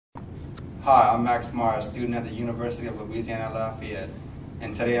Hi, I'm Max Mars, student at the University of Louisiana Lafayette,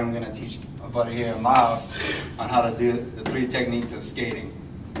 and today I'm going to teach my buddy here, Miles, on how to do the 3 techniques of skating.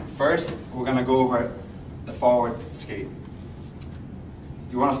 First, we're going to go over the forward skate.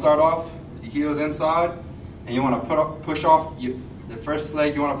 You want to start off, your heels inside, and you want to push off, the first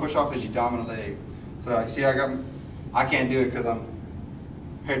leg you want to push off is your dominant leg. So you see I can't do it because I'm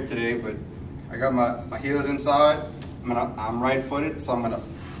hurt today, but I got my heels inside. I'm right-footed, so I'm going to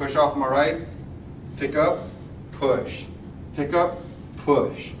push off my right, pick up, push, pick up,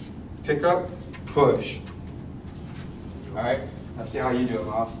 push, pick up, push. All right, let's see how you do it,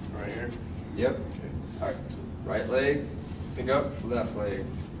 Miles. Right here? Yep. Okay. All right, right leg, pick up, left leg,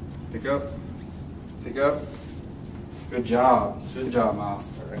 pick up, pick up. Good job. Good job,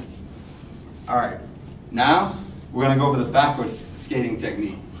 Miles. All right. All right, now we're going to go over the backwards skating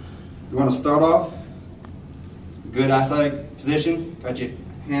technique. You want to start off, good athletic position, got your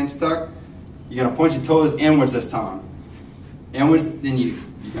hands tucked. You're gonna point your toes inwards this time. Inwards, then you're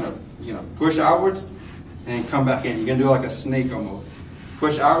gonna push outwards and then come back in. You're gonna do it like a snake almost.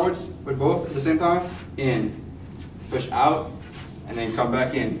 Push outwards with both at the same time, in. Push out, and then come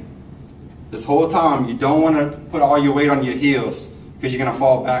back in. This whole time, you don't wanna put all your weight on your heels because you're gonna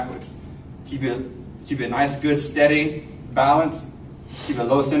fall backwards. Keep it nice, good, steady balance. Keep a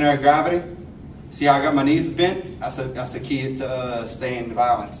low center of gravity. See how I got my knees bent? That's the key to staying in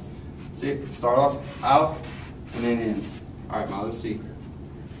balance. See, start off out and then in. All right, now let's see.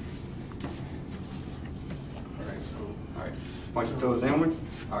 All right, so. All right, point your toes inwards.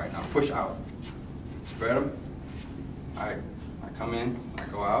 All right, now push out. Spread them. All right, I come in, I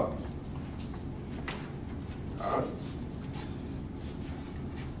go out. Out.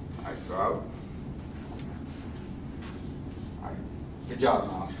 All right, go out. All right, good job,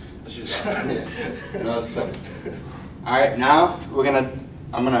 Miles. That's just Yeah. No, it's tough. All right, now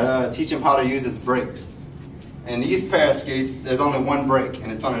I'm gonna teach him how to use his brakes. In these pair of skates, there's only one brake,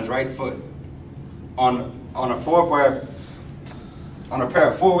 and it's on his right foot. On a pair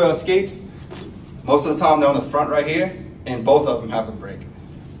of 4-wheel skates, most of the time they're on the front right here, and both of them have a brake.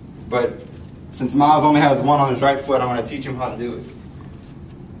 But since Miles only has one on his right foot, I'm gonna teach him how to do it.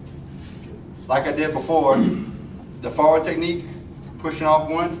 Like I did before, the forward technique, pushing off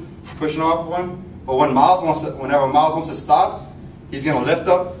one, but whenever Miles wants to stop, he's gonna lift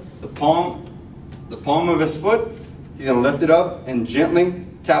up the palm of his foot. He's gonna lift it up and gently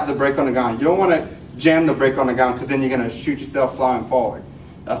tap the brake on the ground. You don't want to jam the brake on the ground because then you're gonna shoot yourself flying forward.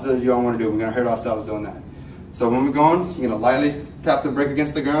 That's what you don't want to do. We're gonna hurt ourselves doing that. So when we're going, you're gonna lightly tap the brake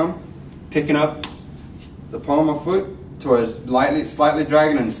against the ground, picking up the palm of foot towards slightly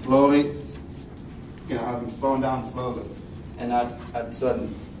dragging and slowly. Have him slowing down slowly and not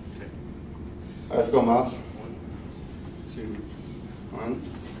sudden. Okay. All right, let's go, Miles. 1, 2. 1,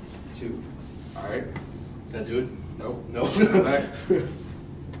 2. All right. Did I do it? Nope. No. Back.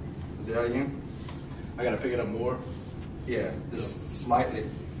 Let's do that again. I gotta pick it up more. Yeah, just slightly.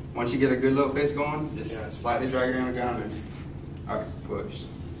 Once you get a good little pace going, just slightly drag it on the ground. And, all right, push,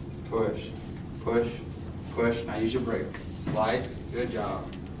 push, push, push. Now use your brake. Slide. Good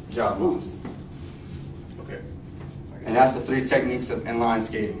job. Good job, Miles. Okay. And that's the 3 techniques of inline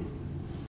skating.